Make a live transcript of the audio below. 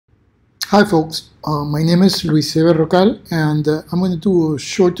Hi folks, my name is Luis Rocal and I'm going to do a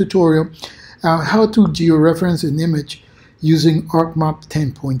short tutorial on how to georeference an image using ArcMap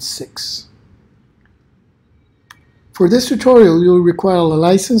 10.6. For this tutorial you'll require a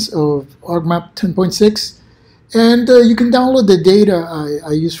license of ArcMap 10.6 and you can download the data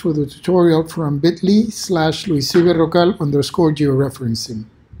I use for the tutorial from bit.ly/luisrocal_georeferencing.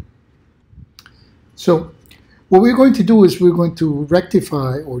 So what we're going to do is we're going to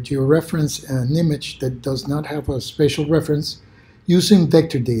rectify or georeference an image that does not have a spatial reference using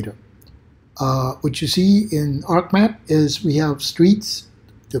vector data. What you see in ArcMap is we have streets,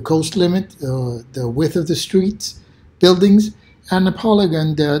 the coast limit, the width of the streets, buildings, and a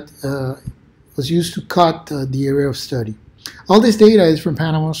polygon that was used to cut the area of study. All this data is from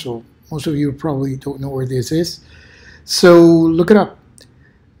Panama, so most of you probably don't know where this is. So look it up.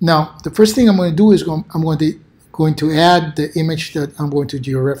 Now, the first thing I'm going to do is I'm going to add the image that I'm going to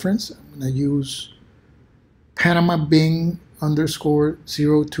georeference. I'm going to use Panama Bing _02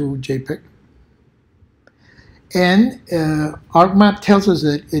 JPEG. And ArcMap tells us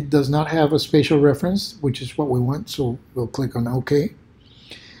that it does not have a spatial reference, which is what we want, so we'll click on OK.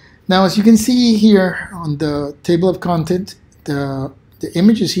 Now, as you can see here on the table of content, the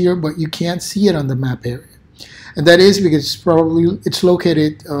image is here, but you can't see it on the map area. And that is because it's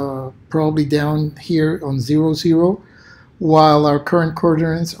located probably down here on 0, 0, while our current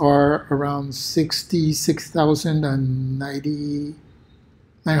coordinates are around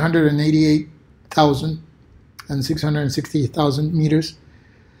 988,000 and 660,000 meters.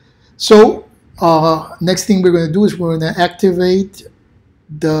 So next thing we're going to do is we're going to activate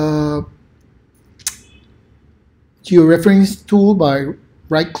the georeferencing tool by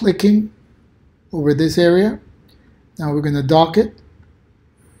right-clicking over this area. Now we're going to dock it.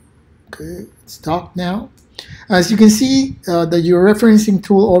 Okay, it's docked now. As you can see, the georeferencing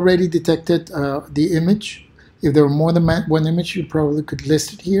tool already detected the image. If there were more than one image, you probably could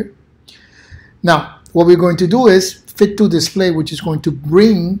list it here. Now, what we're going to do is fit to display, which is going to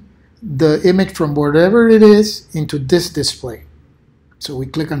bring the image from wherever it is into this display. So we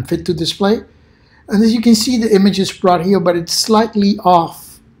click on fit to display. And as you can see, the image is brought here, but it's slightly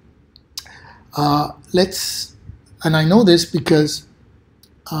off. And I know this because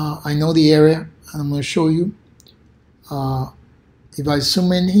I know the area, and I'm going to show you. If I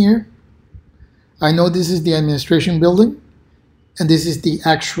zoom in here, I know this is the administration building, and this is the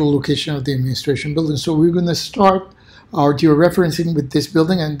actual location of the administration building. So we're going to start our georeferencing with this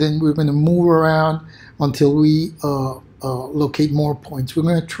building, and then we're going to move around until we locate more points. We're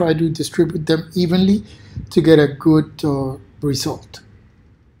going to try to distribute them evenly to get a good result.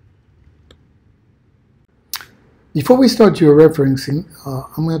 Before we start georeferencing,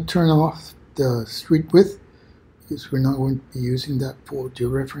 I'm going to turn off the street width because we're not going to be using that for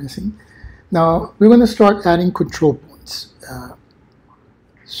georeferencing. Now we're going to start adding control points.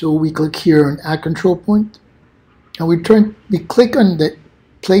 So we click here on Add Control Point, and we click on the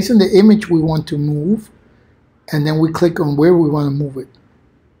place in the image we want to move, and then we click on where we want to move it.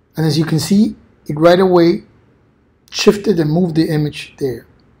 And as you can see, it right away shifted and moved the image there.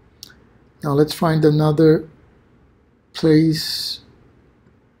 Now let's find another place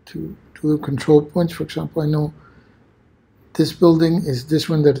to do the control points. For example, I know this building is this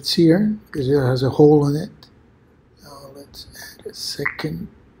one that it's here because it has a hole in it. Now let's add a second.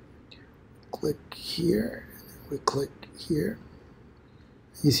 Click here, and then we click here.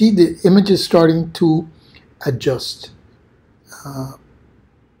 You see the image is starting to adjust. I'm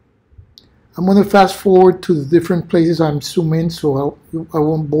going to fast forward to the different places I'm zooming in, so I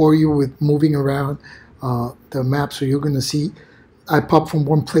won't bore you with moving around the map. So you're going to see I pop from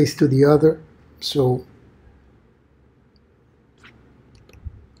one place to the other. So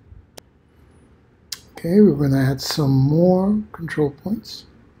okay, we're going to add some more control points.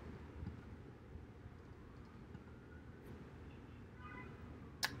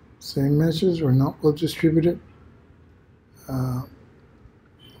 Same measures are not well distributed. Let's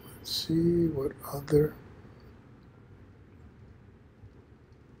see what other.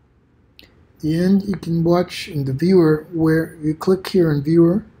 The end you can watch in the viewer, where you click here in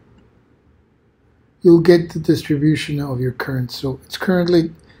viewer, you'll get the distribution of your current. So it's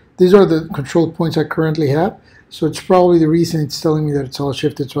currently, these are the control points I currently have. So it's probably the reason it's telling me that it's all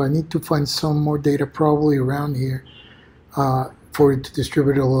shifted. So I need to find some more data probably around here for it to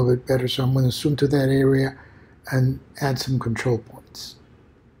distribute a little bit better. So I'm going to zoom to that area and add some control points.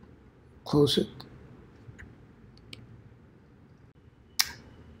 Close it.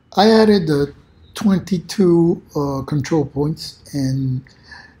 I added the 22 control points, and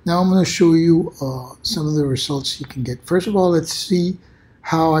now I'm going to show you some of the results you can get. First of all, let's see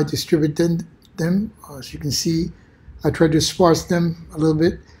how I distributed them. As you can see, I tried to sparse them a little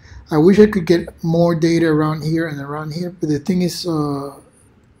bit. I wish I could get more data around here and around here, but the thing is, the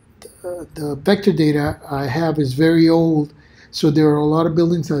vector data I have is very old, so there are a lot of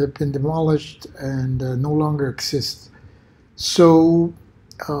buildings that have been demolished and no longer exist. So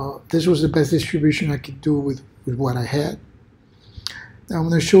this was the best distribution I could do with what I had. Now I'm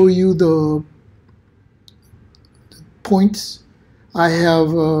going to show you the points. I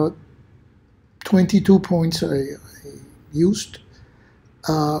have 22 points I used.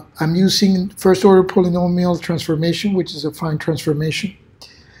 I'm using first order polynomial transformation, which is a fine transformation.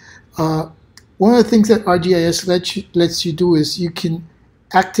 One of the things that ArcGIS lets you do is you can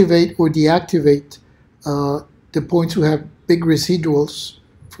activate or deactivate the points who have big residuals.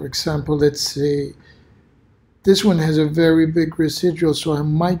 For example, let's say this one has a very big residual, so I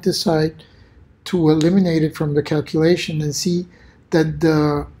might decide to eliminate it from the calculation and see that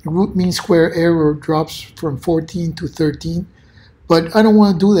the root mean square error drops from 14 to 13. But I don't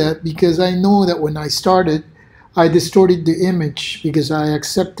want to do that because I know that when I started, I distorted the image because I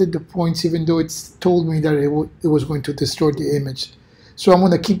accepted the points even though it's told me that it was going to distort the image. So I'm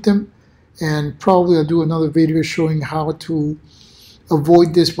going to keep them, and probably I'll do another video showing how to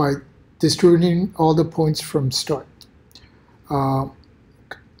avoid this by distributing all the points from start.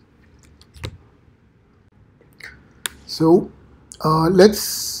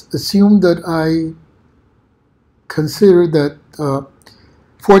 Let's assume that I consider that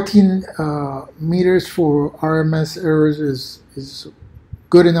 14 meters for RMS errors is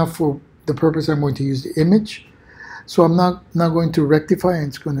good enough for the purpose I'm going to use the image. So I'm not going to rectify, and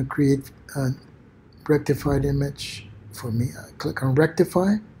it's going to create a rectified image for me. I click on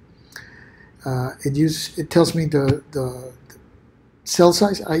rectify. It tells me the cell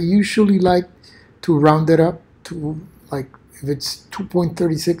size. I usually like to round it up to, like, if it's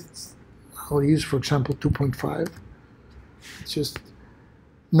 2.36, I'll use, for example, 2.5. It's just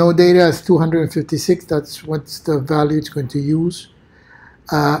no data is 256. That's what's the value it's going to use.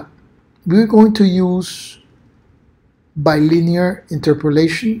 We're going to use bilinear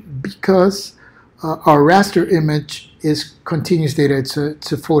interpolation because our raster image is continuous data. It's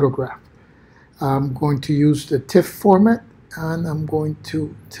a photograph. I'm going to use the TIFF format, and I'm going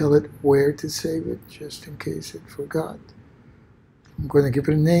to tell it where to save it, just in case it forgot. I'm going to give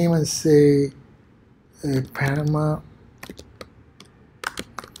it a name and say Panama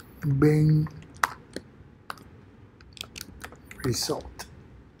Bing result.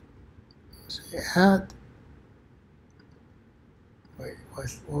 Say add. Wait,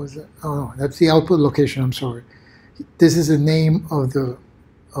 what was that? Oh no, that's the output location. I'm sorry. This is the name of the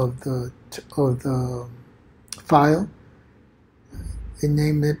file. I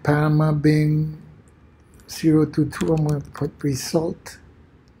named it Panama Bing 022. I'm going to put result.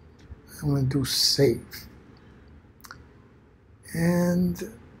 I'm going to do save. And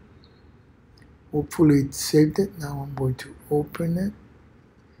hopefully it saved it. Now I'm going to open it.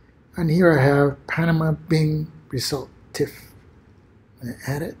 And here I have Panama Bing result TIFF. I'm going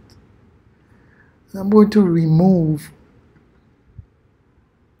to add it. And I'm going to remove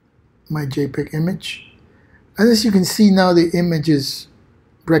my JPEG image. And as you can see now, the image is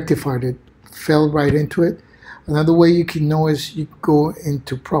rectified. It fell right into it. Another way you can know is you go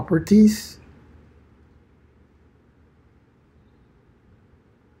into properties.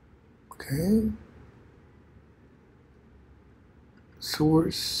 Okay.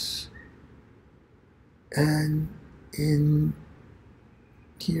 Source. And in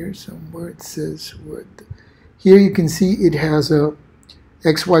here somewhere it says what. Here you can see it has a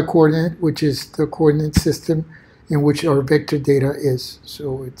XY coordinate, which is the coordinate system in which our vector data is.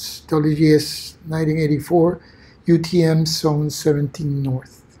 So it's WGS 1984, UTM zone 17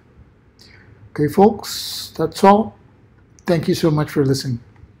 north. Okay, folks, that's all. Thank you so much for listening.